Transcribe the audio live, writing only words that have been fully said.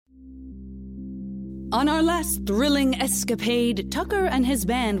On our last thrilling escapade, Tucker and his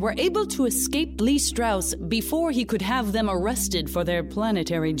band were able to escape Lee Strauss before he could have them arrested for their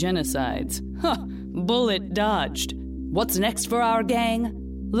planetary genocides. Huh, bullet dodged. What's next for our gang?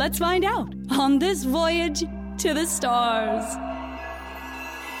 Let's find out on this voyage to the stars.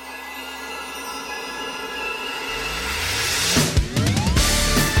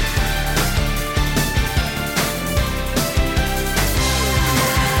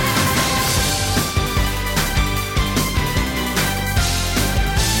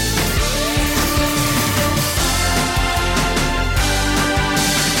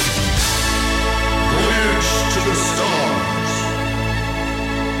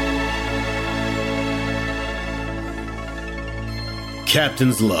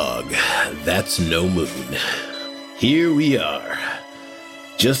 Captain's log. That's no moon. Here we are.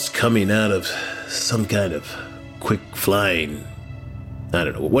 Just coming out of some kind of quick flying. I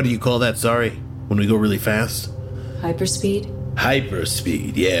don't know. What do you call that, sorry? When we go really fast? Hyperspeed?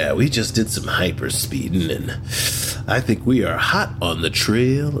 Hyperspeed, yeah. We just did some hyperspeeding, and I think we are hot on the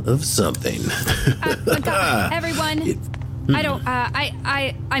trail of something. God, everyone...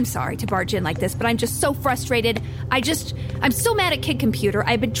 I'm sorry to barge in like this, but I'm just so frustrated. I'm so mad at Kid Computer.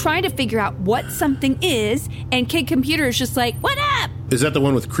 I've been trying to figure out what something is, and Kid Computer is just like, what up? Is that the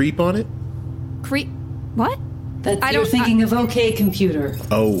one with creep on it? Creep? What? You're thinking of OK Computer.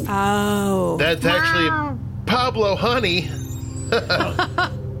 Oh. That's actually Pablo Honey.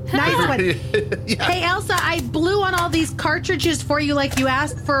 Nice one. Yeah. Hey, Elsa, I blew on all these cartridges for you like you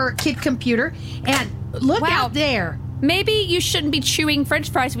asked for Kid Computer, and look out there. Maybe you shouldn't be chewing French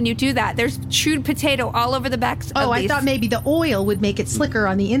fries when you do that. There's chewed potato all over the backs of these. I thought maybe the oil would make it slicker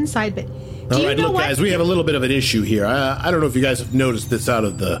on the inside, but all right, look, guys, we have a little bit of an issue here. I don't know if you guys have noticed this out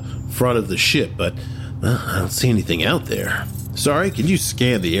of the front of the ship, but I don't see anything out there. Sorry, can you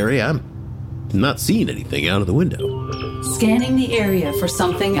scan the area? I'm not seeing anything out of the window. Scanning the area for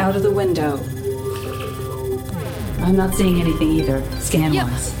something out of the window. I'm not seeing anything either,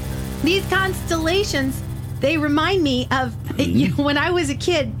 scan-wise. These constellations... They remind me of when I was a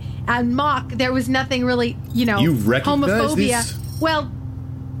kid on Mock, there was nothing really, you recognize homophobia. These? Well,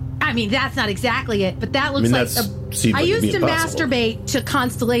 I mean, that's not exactly it, but that looks I used to masturbate to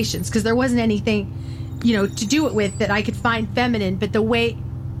constellations because there wasn't anything, to do it with that I could find feminine, but the way...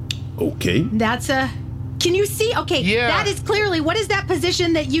 Okay. Can you see? Okay, yeah. That is clearly, what is that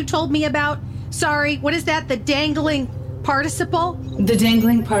position that you told me about? Sorry, what is that? The dangling... participle? The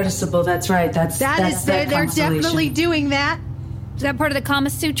dangling participle, that's right. That's they're definitely doing that. Is that part of the Kama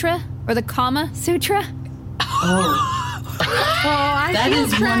Sutra? Or the Kama Sutra? That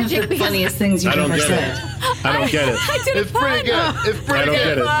is one of the funniest things you've ever said. I don't get it. It's pretty good. I don't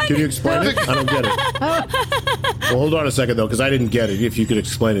get it. Can you explain it? I don't get it. Well, hold on a second, though, because I didn't get it. If you could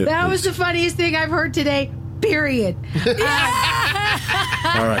explain it. That was the funniest thing I've heard today, period.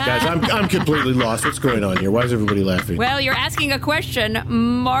 All right, guys, I'm completely lost. What's going on here? Why is everybody laughing? Well, you're asking a question.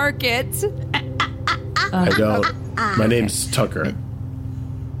 Mark it. I don't. My name's Tucker.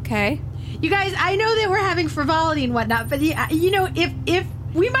 Okay. You guys, I know that we're having frivolity and whatnot, but if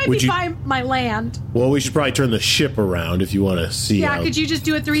we might be by my land. Well, we should probably turn the ship around if you want to see. Yeah, could you just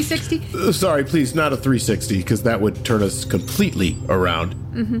do a 360? Sorry, please, not a 360, because that would turn us completely around.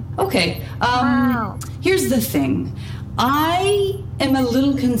 Mm-hmm. Okay. Here's the thing. I am a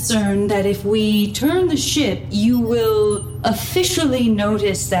little concerned that if we turn the ship, you will officially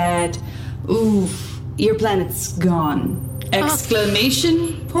notice that, your planet's gone.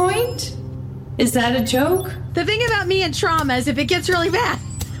 Exclamation point? Is that a joke? The thing about me and trauma is if it gets really bad,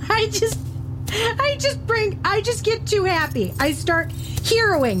 I just get too happy. I start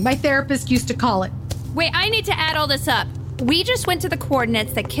heroing, my therapist used to call it. Wait, I need to add all this up. We just went to the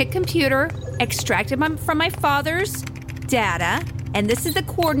coordinates that Kid Computer extracted from my father's data, and this is the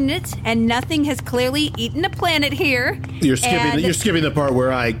coordinates, and nothing has clearly eaten a planet here. You're skipping the part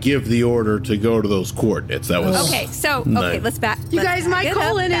where I give the order to go to those coordinates. That was okay. So let's back. You guys, my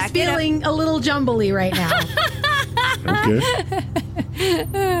colon is feeling a little jumbly right now. Okay.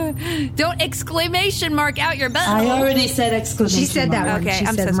 Don't exclamation mark out your butt. I already said exclamation. She said that mark. one. Okay,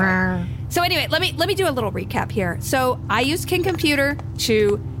 I'm so sorry. So anyway, let me do a little recap here. So I used Kid Computer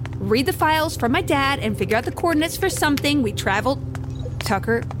to read the files from my dad and figure out the coordinates for something. We traveled.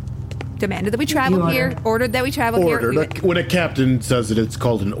 Tucker demanded that we travel here, ordered that we travel here. When a captain says it, it's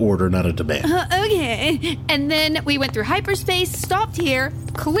called an order, not a demand. Okay. And then we went through hyperspace, stopped here.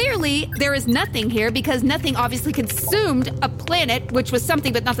 Clearly, there is nothing here because nothing obviously consumed a planet, which was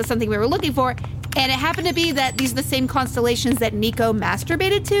something, but not the something we were looking for. And it happened to be that these are the same constellations that Nico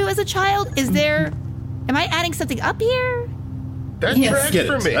masturbated to as a child. Am I adding something up here? That Yes. tracks Get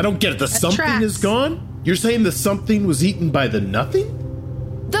for it. me. I don't get it. The something tracks. is gone? You're saying the something was eaten by the nothing?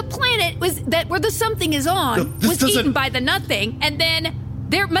 The planet where the something is on This was doesn't- eaten by the nothing, and then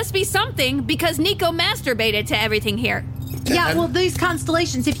there must be something because Nico masturbated to everything here. Yeah, well, these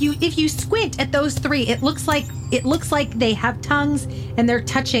constellations, if you squint at those three, it looks like they have tongues and they're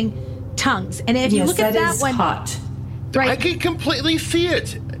touching tongues. And if you look at that is one, hot. I right? can completely see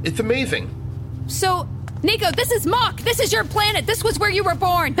it. It's amazing. So, Nico, this is Mach. This is your planet. This was where you were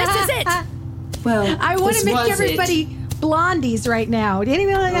born. This is it. Well, I want this to make was everybody blondies right now. Did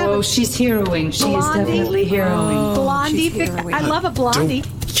anyone have Oh, she's heroing. She is Blondie? definitely heroing. blondie? she's heroing. I love a blondie.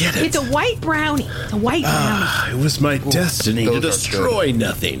 Don't get it. It's a white brownie. It's a white brownie. It was my destiny to those are destroy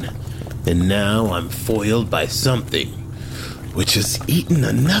nothing. And now I'm foiled by something, which has eaten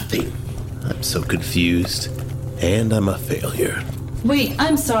a nothing. I'm so confused. And I'm a failure. Wait,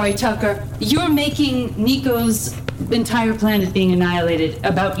 I'm sorry, Tucker. You're making Nico's entire planet being annihilated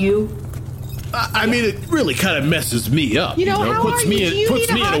about you? I mean, it really kind of messes me up. You know, how puts are me you? in, Do you puts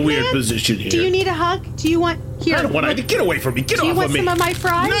need me a in hug, a weird man? position here. Do you need a hug? Do you want here? I don't want to get away from me. Get Do you off want of me. some of my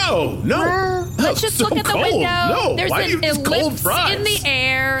fries? No. Let's just so look at the cold. window. No, There's why an do you use cold ellipse fries? in the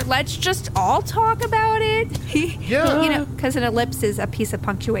air. Let's just all talk about it. Yeah. You know, because an ellipse is a piece of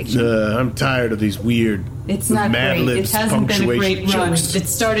punctuation. I'm tired of these weird It's not Mad great. It Libs hasn't been a punctuation great run. jokes. It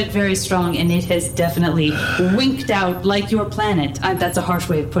started very strong, and it has definitely winked out like your planet. That's a harsh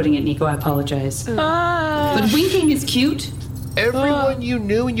way of putting it, Nico. I apologize. But winking is cute. Everyone you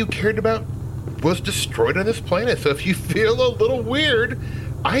knew and you cared about was destroyed on this planet. So if you feel a little weird,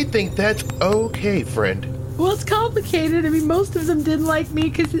 I think that's okay, friend. Well, it's complicated. I mean, most of them didn't like me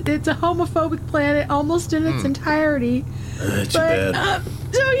because it's a homophobic planet almost in its entirety. Too But bad.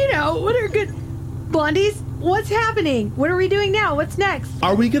 so what are good blondies? What's happening? What are we doing now? What's next?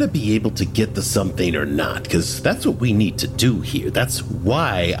 Are we going to be able to get the something or not? Because that's what we need to do here. That's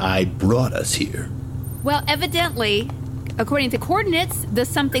why I brought us here. Well, evidently, according to coordinates, the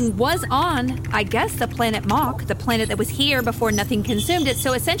something was on, I guess, the planet Mach, the planet that was here before nothing consumed it.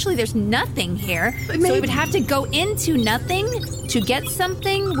 So essentially, there's nothing here. So we would have to go into nothing to get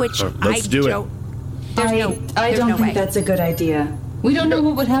something, which Let's do it. don't. I there's don't no think way. that's a good idea. We don't know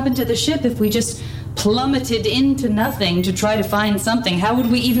what would happen to the ship if we just plummeted into nothing to try to find something. How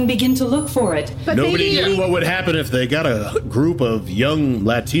would we even begin to look for it? But Nobody maybe knew what would happen if they got a group of young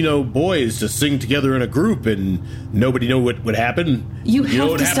Latino boys to sing together in a group and nobody knew what would happen. You know have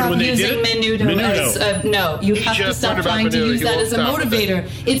what to happened stop when they did using it? Menudo as no. You have to just stop learned about trying to Menudo. use He that won't as a stop with it.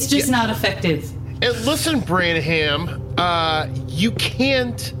 motivator. It's just not effective. And listen, Branham, you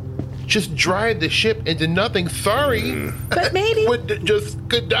can't just drive the ship into nothing. Sorry. But maybe-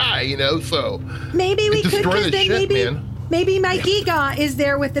 could die, so. maybe we could, Destroy because the then ship, maybe man. maybe my Giga is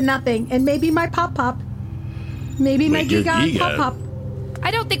there with the nothing, and maybe my Pop. Maybe my Wait, your Giga and Giga? Pop.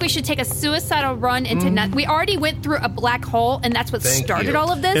 I don't think we should take a suicidal run into nothing. We already went through a black hole, and that's what Thank started you.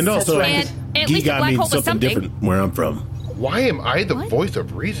 all of this. And also, and at least a Giga black means hole was something something. different where I'm from. Why am I the What? voice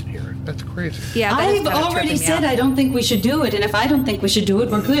of reason here? That's crazy. Yeah, that is I've kinda already tripping me said out. I don't think we should do it, and if I don't think we should do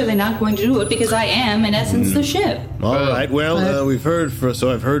it, we're clearly not going to do it because I am, in essence, the ship. All right. Well, we've heard.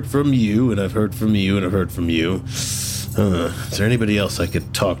 So I've heard from you, and I've heard from you, and I've heard from you. Is there anybody else I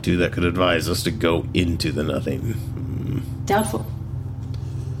could talk to that could advise us to go into the nothing? Doubtful.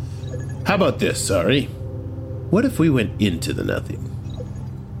 How about this, Sorry? What if we went into the nothing?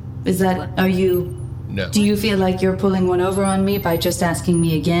 Is that? Are you? No. Do you feel like you're pulling one over on me by just asking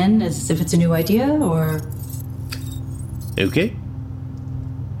me again, as if it's a new idea, or Okay.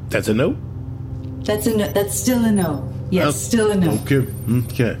 That's a no? that's a no, that's still a no? Yes, Oh, still a no.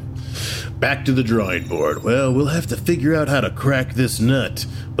 Okay. Back to the drawing board. Well, we'll have to figure out how to crack this nut.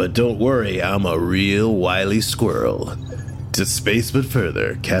 But don't worry, I'm a real wily squirrel. To space but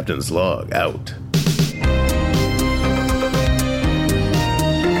further, Captain's Log out.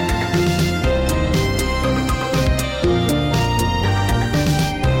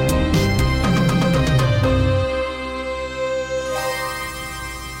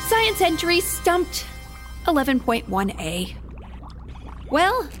 Science entry stumped 11.1a.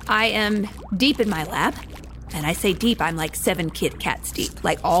 Well, I am deep in my lab. And I say deep, I'm like 7 Kit Kats deep.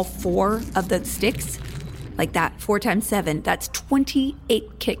 Like all 4 of the sticks. Like that, 4 times 7, that's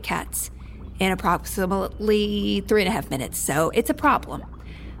 28 Kit Kats in approximately 3.5 minutes. So it's a problem.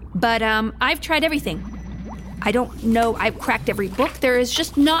 But I've tried everything. I don't know, I've cracked every book. There is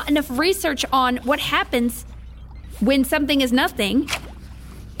just not enough research on what happens when something is nothing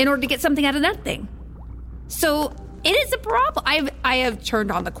in order to get something out of nothing. So it is a problem. I have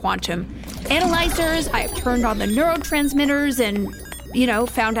turned on the quantum analyzers. I have turned on the neurotransmitters and,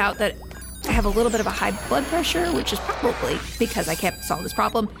 found out that I have a little bit of a high blood pressure, which is probably because I can't solve this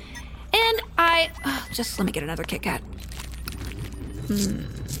problem. And just let me get another Kit Kat.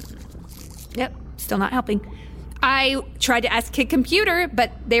 Yep, still not helping. I tried to ask Kid Computer,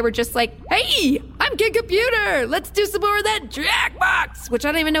 but they were just like, hey, I'm Kid Computer. Let's do some more of that Jackbox, which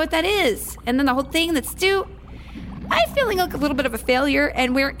I don't even know what that is. And then the whole thing that's I'm feeling like a little bit of a failure,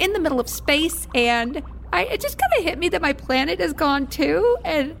 and we're in the middle of space, and it just kind of hit me that my planet is gone too,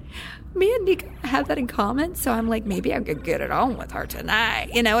 and me and Nico have that in common, so I'm like, maybe I could get it on with her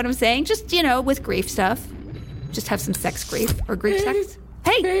tonight. You know what I'm saying? Just, with grief stuff. Just have some sex grief, or grief sex.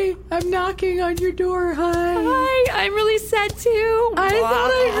 Hey, I'm knocking on your door. Hi, I'm really sad too. I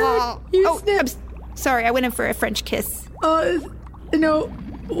thought I heard you snip. I'm sorry, I went in for a French kiss. No,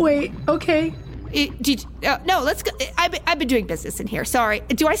 wait, okay. No, let's go. I've been doing business in here. Sorry.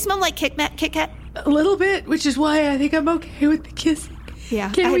 Do I smell like Kit Kat? A little bit, which is why I think I'm okay with the kissing. Yeah,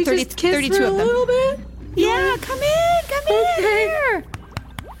 Can we just kiss 32 for of them. A little bit? Yeah, come in here.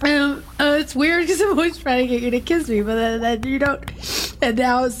 It's weird because I'm always trying to get you to kiss me, but then you don't. And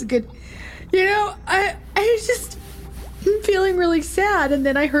now it's good. I just am feeling really sad, and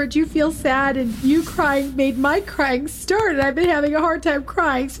then I heard you feel sad, and you crying made my crying start, and I've been having a hard time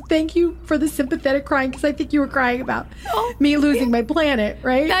crying, so thank you for the sympathetic crying, because I think you were crying about me losing my planet,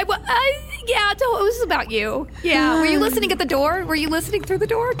 right? Yeah, it was about you. Yeah. Were you listening at the door? Were you listening through the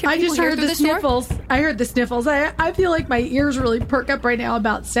door? I just heard the sniffles. I heard the sniffles. I feel like my ears really perk up right now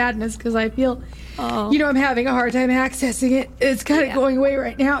about sadness because I feel, I'm having a hard time accessing it. It's kind of going away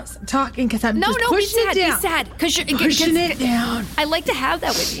right now. So I'm talking because I'm just pushing it down. Be sad. Because you're pushing it down. I like to have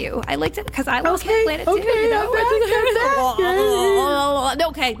that with you. I like to, because I lost my planet too. Okay,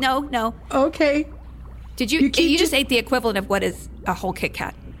 no. Okay. Did you just ate the equivalent of what is a whole Kit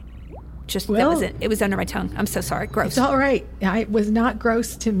Kat? That was it. It was under my tongue. I'm so sorry. Gross. It's all right. It was not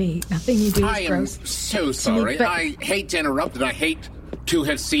gross to me. Nothing you do is gross. I am so sorry. I hate to interrupt, and I hate to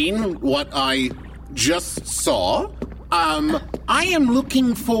have seen what I just saw. I am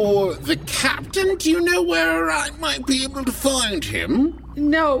looking for the captain. Do you know where I might be able to find him?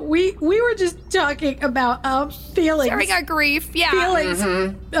 No, we were just talking about feelings. Sharing our grief, yeah. Feelings.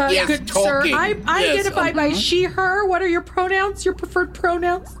 Mm-hmm. Yes, good talking. sir. I identify by she, her. What are your pronouns? Your preferred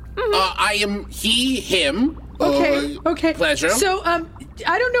pronouns? I am he, him. Okay. Pleasure. So, I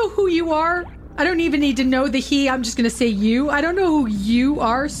don't know who you are. I don't even need to know the he. I'm just going to say you. I don't know who you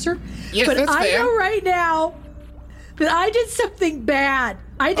are, sir. Yes, but that's I fair. know right now that I did something bad.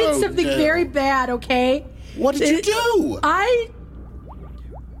 I did something very bad, okay? What did you do? I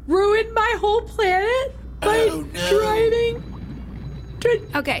ruined my whole planet by driving.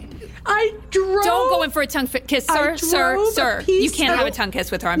 Okay. I drove. Don't go in for a tongue kiss, sir. Sir. You can't have a tongue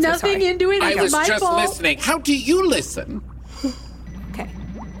kiss with her. I'm so sorry. Nothing into it. I was my just fault. listening. How do you listen? Okay.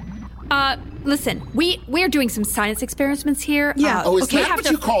 Listen, we're doing some science experiments here. Yeah. Is that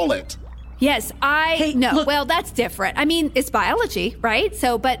what you call it? Yes, no. Well, that's different. I mean, it's biology, right?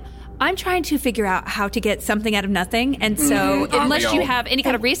 So, but I'm trying to figure out how to get something out of nothing, and so unless you have any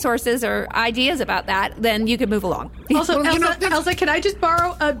kind of resources or ideas about that, then you can move along. Also, Elsa, can I just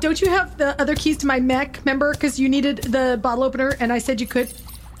borrow? Don't you have the other keys to my mech? Remember, because you needed the bottle opener, and I said you could.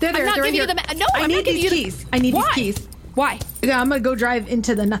 They're I'm not giving you the. No, I need these keys. I need these keys. Why? Yeah, I'm gonna go drive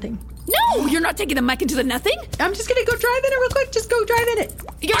into the nothing. No, you're not taking the mic into the nothing. I'm just gonna go drive in it real quick. Just go drive in it.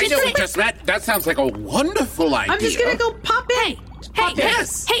 I know we just met. That sounds like a wonderful idea. I'm just gonna go pop in.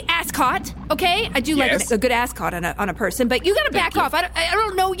 Hey, ascot. Okay, I do like a good ascot on a person, but you gotta back off. I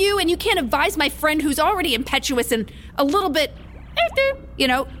don't know you, and you can't advise my friend who's already impetuous and a little bit, to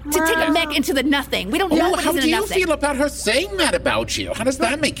take a mech into the nothing. We don't know what how is in do a you nothing. feel about her saying that about you? How does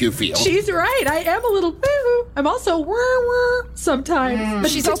that make you feel? She's right. I am a little boo. I'm also sometimes.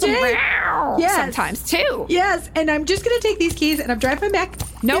 But she's also sometimes too. Yes, and I'm just gonna take these keys and I'm driving my mech.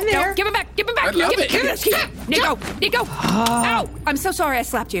 No, give it back. Give it back. I love Give it. Nico. Ow! I'm so sorry I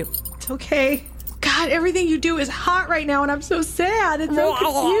slapped you. It's okay. God, everything you do is hot right now, and I'm so sad. It's so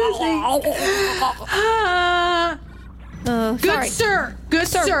confusing. Good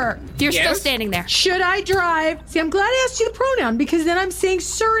sir. You're still standing there. Should I drive? See, I'm glad I asked you the pronoun because then I'm saying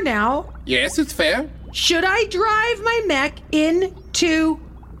sir now. Yes, it's fair. Should I drive my mech into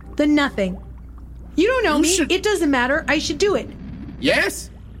the nothing? You don't know me. It doesn't matter. I should do it. Yes,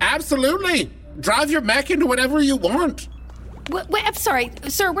 absolutely. Drive your mech into whatever you want. Wait, I'm sorry.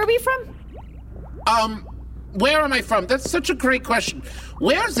 Sir, where are we from? Where am I from? That's such a great question.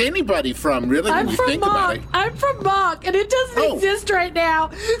 Where's anybody from, really, when you think about it? I'm from Mach, and it doesn't exist right now.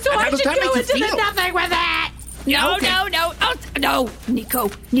 So I should go into the nothing with it. No. Oh, no,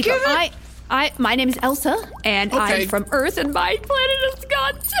 Nico. My name is Elsa, and Okay. I'm from Earth, and my planet has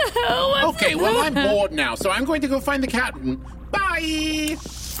gone to hell. Okay, well, I'm bored now, so I'm going to go find the captain. Bye!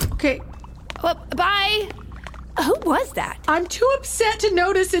 Okay. Well, bye. Who was that? I'm too upset to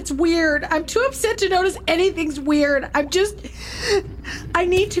notice it's weird. I'm too upset to notice anything's weird. I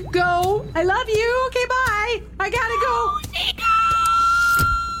need to go. I love you. Okay, bye. I gotta go.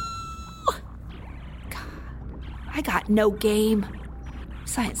 God, I got no game.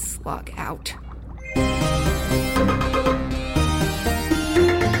 Science slug out.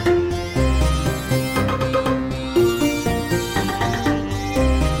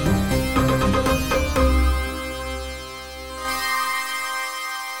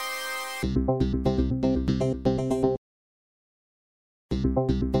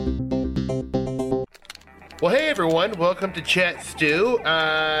 Well, hey everyone, welcome to Chat Stew.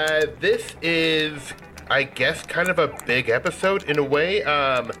 This is, I guess, kind of a big episode in a way.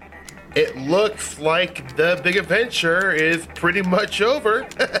 It looks like the big adventure is pretty much over.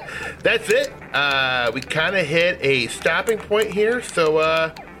 That's it. We kind of hit a stopping point here, so,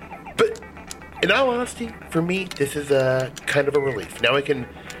 but in all honesty, for me, this is kind of a relief. Now I can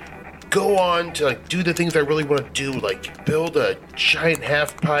go on to do the things I really want to do, like build a giant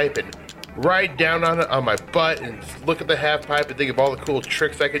half pipe and ride down on it on my butt and look at the half pipe and think of all the cool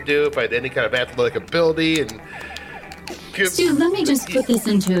tricks I could do if I had any kind of athletic ability. And Stu, let me just put this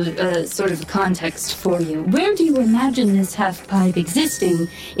into sort of context for you. Where do you imagine this half pipe existing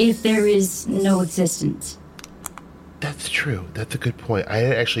if there is no existence? That's true. That's a good point. I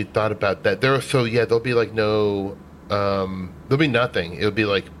hadn't actually thought about that. There'll be no, there'll be nothing. It'll be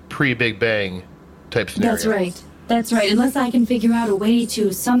like pre-Big Bang type scenario. That's right. Unless I can figure out a way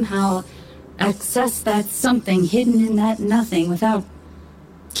to somehow access that something hidden in that nothing without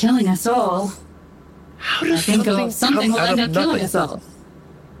killing us all. How does I think something will come out end of up killing nothing? us all.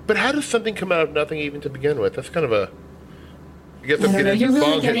 But how does something come out of nothing even to begin with? That's kind of a... I guess I I'm don't know. getting You're into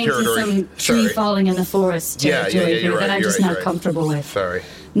really boghead getting to territory. some tree Sorry. falling in the forest territory here you're that right, I'm you're just right, not you're right. comfortable with. Sorry.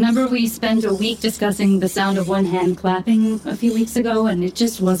 Remember we spent a week discussing the sound of one hand clapping a few weeks ago, and it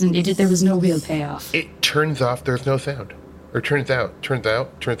just wasn't, there was no real payoff. It turns off there's no sound. Or turns out, turns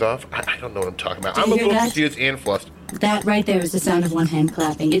off. I don't know what I'm talking about. Do you I'm a hear little that? confused and flustered. That right there is the sound of one hand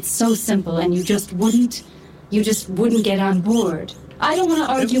clapping. It's so simple, and you just wouldn't get on board. I don't want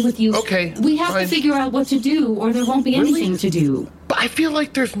to argue with you. Okay, We have fine. to figure out what to do, or there won't be Really? anything to do. But I feel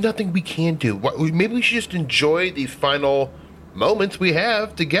like there's nothing we can do. Maybe we should just enjoy these final moments we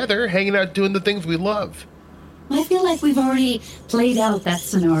have together, hanging out, doing the things we love. I feel like we've already played out that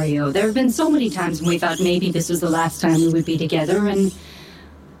scenario. There have been so many times when we thought maybe this was the last time we would be together, and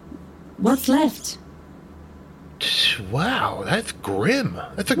what's left? Wow, that's grim.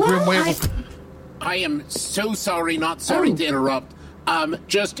 That's a grim way of... I am so sorry, not sorry to interrupt.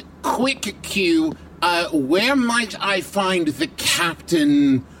 Just quick cue. Where might I find the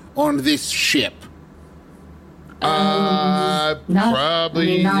captain on this ship?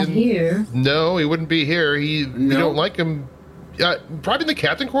 Probably... not here. No, he wouldn't be here. We don't like him. Probably in the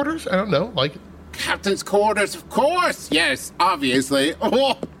captain quarters? I don't know. Captain's quarters, of course. Yes, obviously.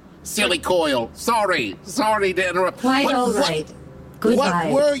 Oh, silly Coil. Sorry to interrupt. Quite all right.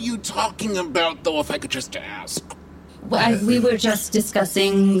 Goodbye. What were you talking about, though, if I could just ask? We were just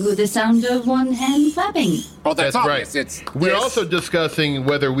discussing the sound of one hand clapping. Oh, that's obvious. right. We're also discussing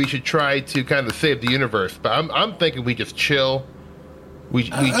whether we should try to kind of save the universe, but I'm thinking we just chill. We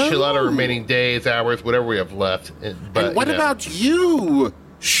chill out our remaining days, hours, whatever we have left. But And what about you,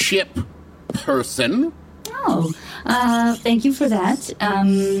 ship person? Oh, thank you for that.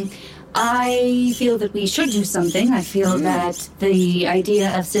 I feel that we should do something. I feel that the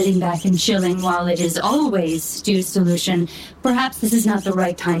idea of sitting back and chilling while it is always Stu's solution, perhaps this is not the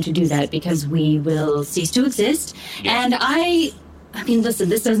right time to do that because we will cease to exist. And I mean, listen,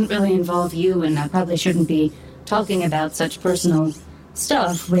 this doesn't really involve you, and I probably shouldn't be talking about such personal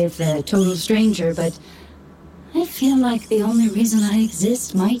stuff with a total stranger, but I feel like the only reason I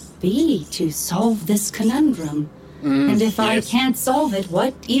exist might be to solve this conundrum. And if I can't solve it,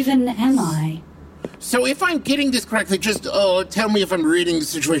 what even am I? So if I'm getting this correctly, just tell me if I'm reading the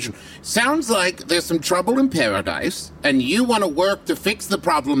situation. Sounds like there's some trouble in paradise, and you want to work to fix the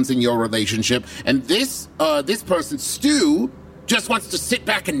problems in your relationship, and this person, Stu, just wants to sit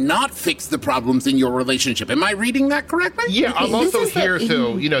back and not fix the problems in your relationship. Am I reading that correctly? Yeah, I'm this also is here,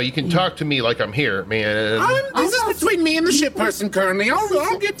 so, you can talk to me like I'm here, man. This is between me and the ship person currently.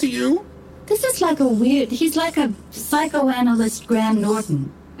 I'll get to you. This is like he's like a psychoanalyst Graham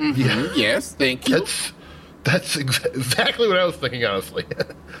Norton. Yes, thank you. That's exactly what I was thinking, honestly.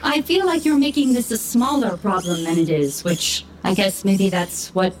 I feel like you're making this a smaller problem than it is, which I guess maybe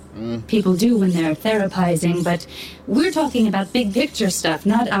that's what people do when they're therapizing, but we're talking about big picture stuff,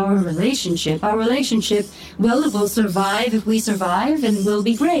 not our relationship. Our relationship, well, it will survive if we survive, and will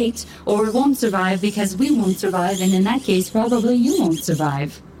be great, or it won't survive because we won't survive, and in that case, probably you won't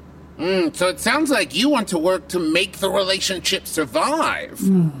survive. So it sounds like you want to work to make the relationship survive.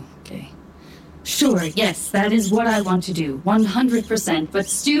 Okay. Sure, yes, that is what I want to do, 100%. But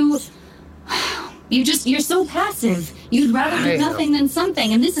Stu, you're so passive. You'd rather do nothing than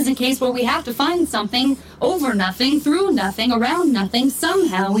something, and this is a case where we have to find something over nothing, through nothing, around nothing.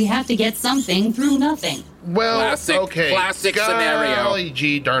 Somehow we have to get something through nothing. Well, classic scenario. Golly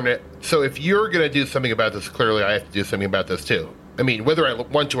gee darn it. So if you're going to do something about this, clearly I have to do something about this too. I mean, whether I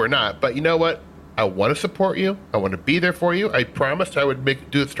want to or not, but you know what? I want to support you. I want to be there for you. I promised I would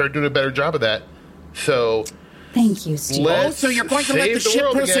start doing a better job of that. So thank you, Steve. So you're going to let the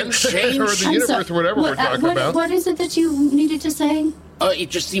ship person change? Or the universe or whatever we're talking about. What is it that you needed to say? It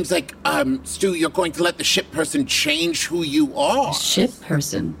just seems like, Stu, you're going to let the ship person change who you are. Ship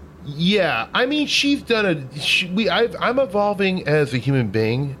person? Yeah, I mean, she's done I'm evolving as a human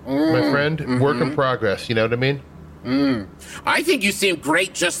being, my friend. Work in progress, you know what I mean? I think you seem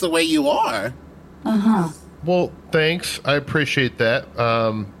great just the way you are. Well, thanks. I appreciate that.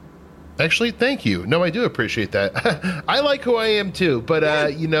 Actually, thank you. No, I do appreciate that. I like who I am too,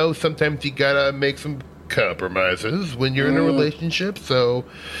 but you know, sometimes you gotta make some compromises when you're in a relationship. So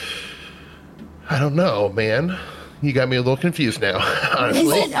I don't know, man. You got me a little confused now,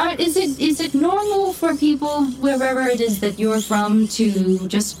 honestly. Is it normal for people wherever it is that you're from to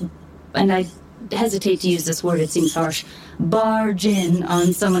just, and I hesitate to use this word, it seems harsh, barge in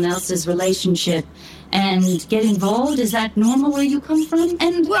on someone else's relationship and get involved? Is that normal where you come from?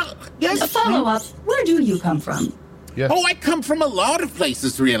 And yes. A follow-up, where do you come from? Yeah. Oh, I come from a lot of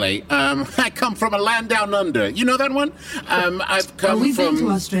places, really. I come from a land down under. You know that one? I've come we've from... been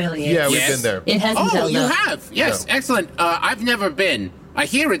to Australia. Yeah, Yes. we've been there. It hasn't Oh, held you up. have? Yes, No. excellent. I've never been. I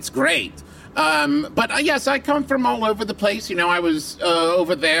hear it's great. But yes, I come from all over the place. You know, I was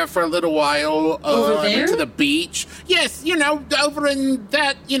over there for a little while. Over I went there? to the beach. Yes, you know, over in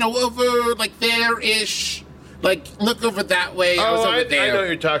that, you know, over like there-ish. Like, look over that way. I was over there. I know what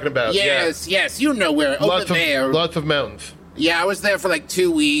you're talking about. Yes, you know where. Over there. Lots of mountains. Yeah, I was there for like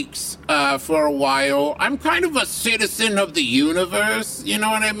 2 weeks for a while. I'm kind of a citizen of the universe, you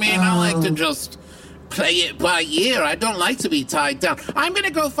know what I mean? I like to just play it by ear. I don't like to be tied down. I'm going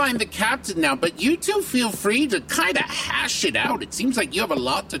to go find the captain now, but you two feel free to kind of hash it out. It seems like you have a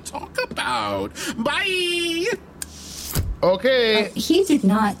lot to talk about. Bye! Okay. He did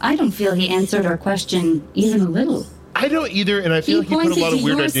not. I don't feel he answered our question even a little. I don't either, and I feel He like he put a pointed lot to of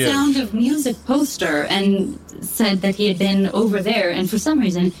weird your ideas. Sound of Music poster and said that he had been over there, and for some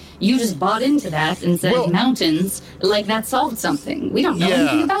reason you just bought into that and said Well- mountains, like that solved something. We don't know Yeah.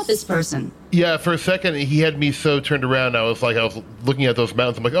 anything about this person. Yeah, for a second, he had me so turned around, I was looking at those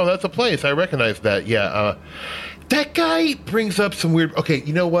mountains. I'm like, oh, that's a place. I recognize that. Yeah, that guy brings up some weird... Okay,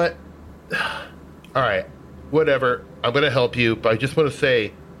 you know what? All right, whatever. I'm going to help you, but I just want to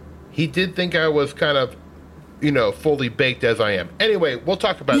say, he did think I was kind of, you know, fully baked as I am. Anyway, we'll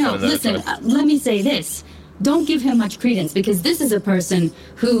talk about No, that another listen, time. let me say this. Don't give him much credence, because this is a person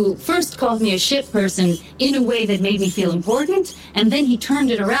who first called me a ship person in a way that made me feel important, and then he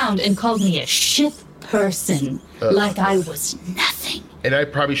turned it around and called me a ship person, like I was nothing. And I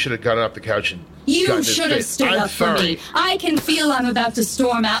probably should have gotten off the couch and You gotten his should have face. stood I'm up for sorry. me. I can feel I'm about to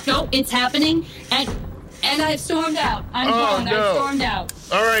storm out. No, it's happening, and I've stormed out. I'm gone. no. I've stormed out.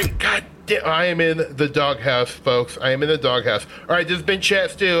 All right, God damn, I am in the doghouse, folks. I am in the doghouse. All right, this has been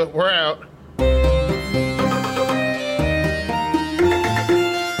Chat Stew. We're out.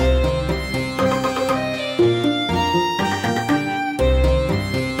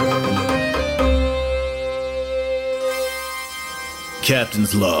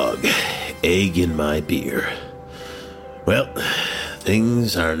 Captain's log. Egg in my beer. Well,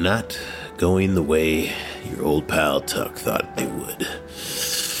 things are not going the way your old pal Tuck thought they would.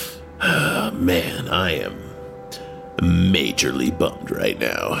 Man, I am majorly bummed right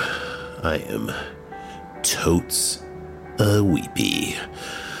now. I am totes a weepy.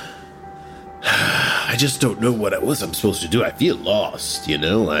 I just don't know what I'm supposed to do. I feel lost, you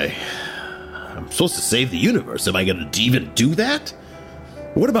know? I'm supposed to save the universe. Am I going to even do that?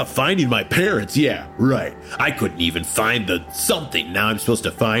 What about finding my parents? Yeah, right. I couldn't even find the something. Now I'm supposed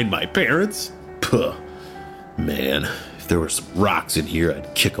to find my parents? Puh. Man, if there were some rocks in here,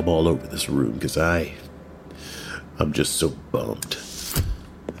 I'd kick them all over this room, because I'm just so bummed.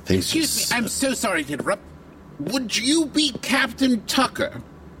 Excuse me, I'm so sorry to interrupt. would you be Captain Tucker?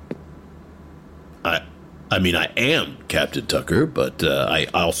 I mean, I am Captain Tucker, but I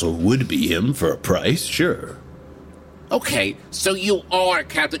also would be him for a price, sure. Okay, so you are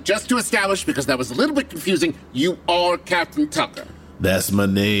Captain. Just to establish, because that was a little bit confusing, you are Captain Tucker. That's my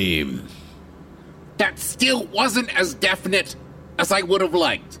name. That still wasn't as definite as I would have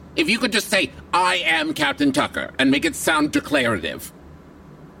liked. If you could just say, I am Captain Tucker, and make it sound declarative.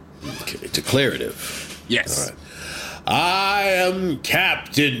 Okay, declarative. Yes. All right. I am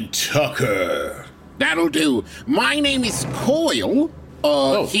Captain Tucker. That'll do. My name is Coil,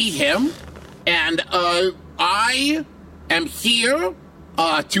 he, him, and I am here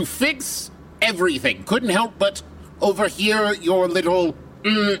to fix everything. Couldn't help but overhear your little,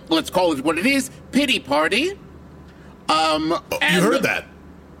 let's call it what it is, pity party. You heard that?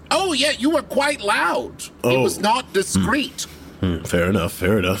 Oh, yeah, you were quite loud. It was not discreet. Fair enough.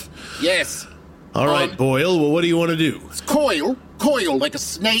 Yes. All right, Boyle, well, what do you want to do? It's coil, like a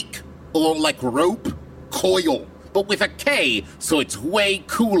snake, or like rope, coil, but with a K, so it's way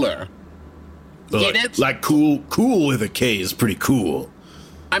cooler. Get it? Like cool with a K is pretty cool.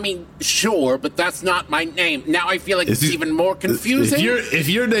 I mean, sure, but that's not my name. Now I feel like it's even more confusing. If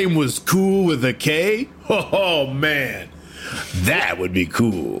your name was Cool with a K, oh man, that would be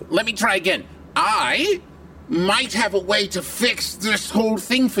cool. Let me try again. I might have a way to fix this whole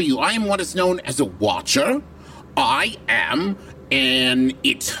thing for you. I am what is known as a Watcher. I am an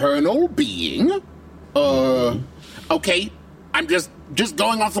eternal being. Okay, I'm just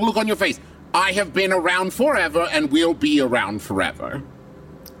going off the look on your face. I have been around forever and will be around forever.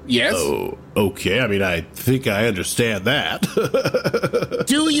 Yes? Oh, okay. I mean, I think I understand that.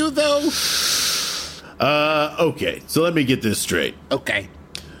 Do you, though? Okay. So let me get this straight. Okay.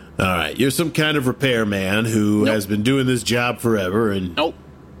 All right. You're some kind of repairman who has been doing this job forever and... Nope.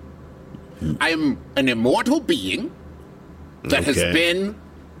 I'm an immortal being that has been...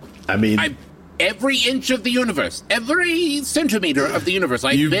 every inch of the universe, every centimeter of the universe,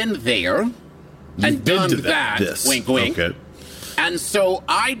 I've been there and done that. Wink, wink. Okay. And so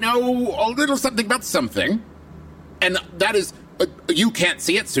I know a little something about something, and that is, you can't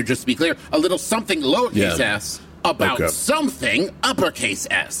see it, so just to be clear, a little something lowercase s about something uppercase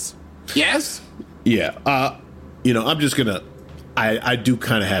S. Yes? Yeah. I'm just gonna... I do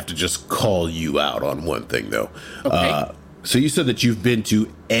kind of have to just call you out on one thing, though. Okay. So you said that you've been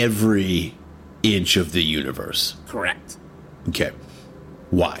to every inch of the universe. Correct. Okay.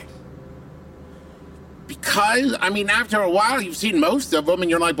 Why? Because, I mean, after a while, you've seen most of them, and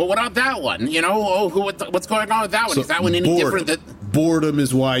you're like, but what about that one? You know, what's going on with that one? So is that one any different? Boredom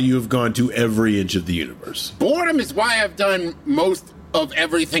is why you have gone to every inch of the universe. Boredom is why I've done most of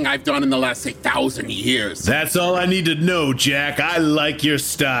everything I've done in the last, say, 1,000 years. That's all I need to know, Jack. I like your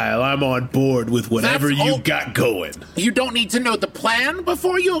style. I'm on board with whatever you got going. You don't need to know the plan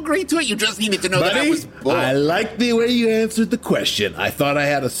before you agree to it. You just needed to know that I was bored. I like the way you answered the question. I thought I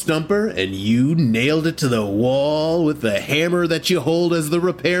had a stumper, and you nailed it to the wall with the hammer that you hold as the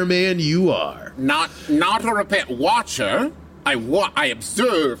repairman you are. Not a repair watcher. I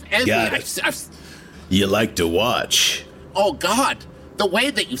observe every. You like to watch. Oh God. The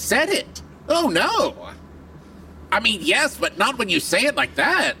way that you said it. Oh, no. I mean, yes, but not when you say it like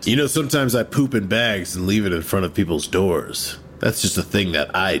that. You know, sometimes I poop in bags and leave it in front of people's doors. That's just a thing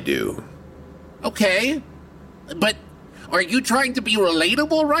that I do. Okay. But are you trying to be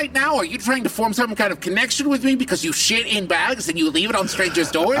relatable right now? Are you trying to form some kind of connection with me because you shit in bags and you leave it on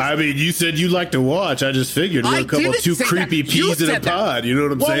strangers' doors? I mean, you said you like to watch. I just figured we're a couple of two creepy peas in a pod. You know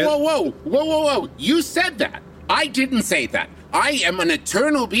what I'm saying? Whoa. You said that. I didn't say that. I am an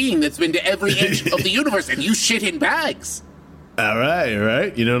eternal being that's been to every inch of the universe, and you shit in bags. All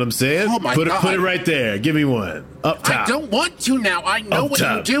right. You know what I'm saying? Oh, my God. Put it right there. Give me one. Up top. I don't want to now. I know what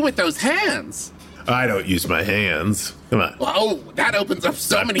you do with those hands. I don't use my hands. Come on. Oh, that opens up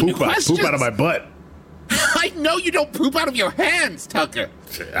so many new questions. Poop out of my butt. I know you don't poop out of your hands, Tucker.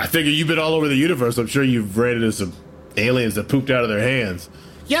 I figure you've been all over the universe. I'm sure you've ran into some aliens that pooped out of their hands.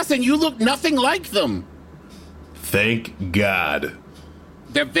 Yes, and you look nothing like them. Thank God.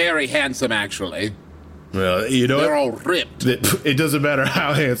 They're very handsome, actually. Well, you know they're all ripped. It doesn't matter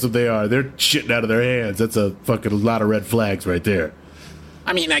how handsome they are. They're shitting out of their hands. That's a fucking lot of red flags right there.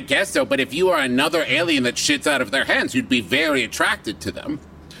 I mean, I guess so, but if you are another alien that shits out of their hands, you'd be very attracted to them.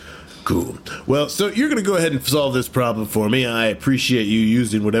 Cool. Well, so you're going to go ahead and solve this problem for me. I appreciate you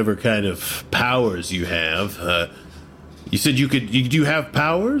using whatever kind of powers you have. You said you do have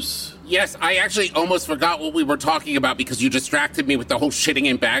powers? Yes, I actually almost forgot what we were talking about because you distracted me with the whole shitting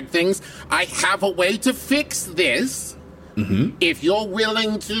in bag things. I have a way to fix this. If you're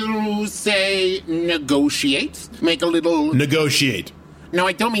willing to, say, negotiate, make a little... Negotiate. No,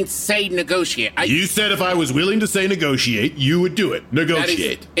 I don't mean say negotiate. You said if I was willing to say negotiate, you would do it.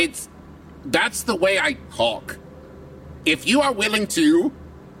 Negotiate. That's the way I talk. If you are willing to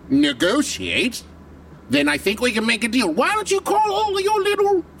negotiate, then I think we can make a deal. Why don't you call all of your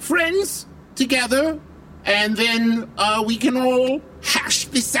little friends together, and then we can all hash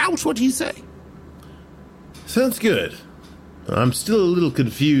this out? What do you say? Sounds good. I'm still a little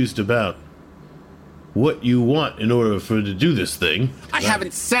confused about what you want in order for to do this thing. I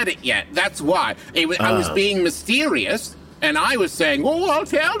haven't said it yet. That's why. I was being mysterious, and I was saying, "Oh, I'll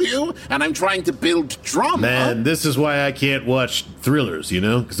tell you," and I'm trying to build drama. Man, this is why I can't watch thrillers, you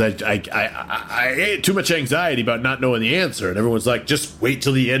know? Because I had too much anxiety about not knowing the answer, and everyone's like, just wait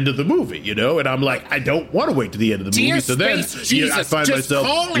till the end of the movie, you know? And I'm like, I don't want to wait till the end of the movie. So then I find myself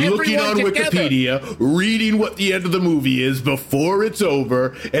looking on Wikipedia, reading what the end of the movie is before it's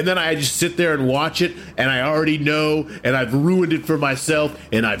over, and then I just sit there and watch it, and I already know, and I've ruined it for myself,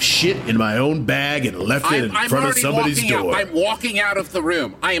 and I've shit in my own bag and left it in front of somebody's door. I'm walking out of the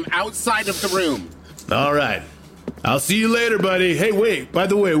room. I am outside of the room. All right. I'll see you later, buddy. Hey, wait. By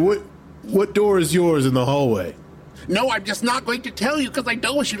the way, what door is yours in the hallway? No, I'm just not going to tell you because I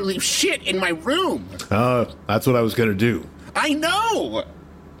don't want you to leave shit in my room. That's what I was going to do. I know.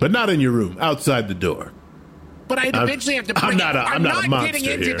 But not in your room. Outside the door. But I'd eventually have to bring it. I'm not getting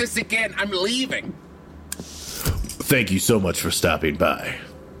into this again. I'm leaving. Thank you so much for stopping by.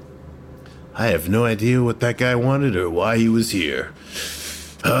 I have no idea what that guy wanted or why he was here.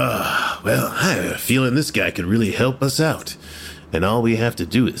 Well, I have a feeling this guy could really help us out. And all we have to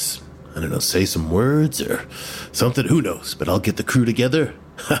do is, I don't know, say some words or something. Who knows? But I'll get the crew together.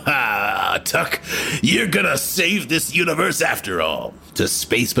 Ha ha! Tuck, you're gonna save this universe after all. To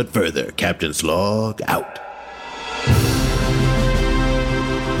space but further. Captain's log out.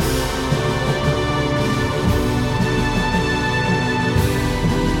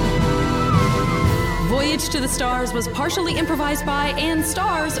 Voyage to the Stars was partially improvised by and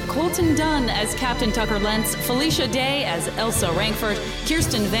stars Colton Dunn as Captain Tucker Lentz, Felicia Day as Elsa Rankford,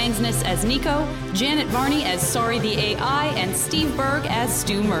 Kirsten Vangsness as Nico, Janet Varney as Sorry the AI, and Steve Berg as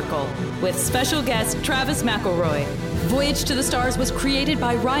Stu Merkel, with special guest Travis McElroy. Voyage to the Stars was created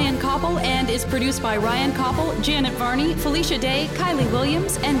by Ryan Koppel and is produced by Ryan Koppel, Janet Varney, Felicia Day, Kylie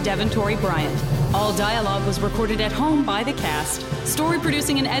Williams, and Devin Torrey Bryant. All dialogue was recorded at home by the cast. Story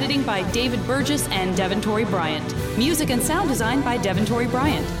producing and editing by David Burgess and Devin Torrey Bryant. Music and sound design by Devin Torrey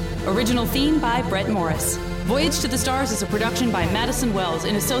Bryant. Original theme by Brett Morris. Voyage to the Stars is a production by Madison Wells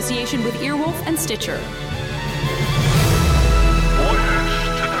in association with Earwolf and Stitcher.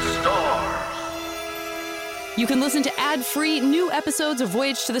 Voyage to the Stars. You can listen to ad-free new episodes of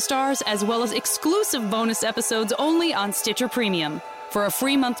Voyage to the Stars as well as exclusive bonus episodes only on Stitcher Premium. For a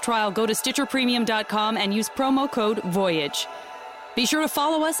free month trial, go to StitcherPremium.com and use promo code VOYAGE. Be sure to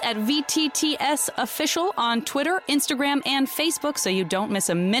follow us at VTTS Official on Twitter, Instagram, and Facebook so you don't miss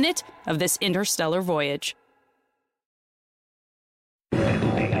a minute of this interstellar voyage.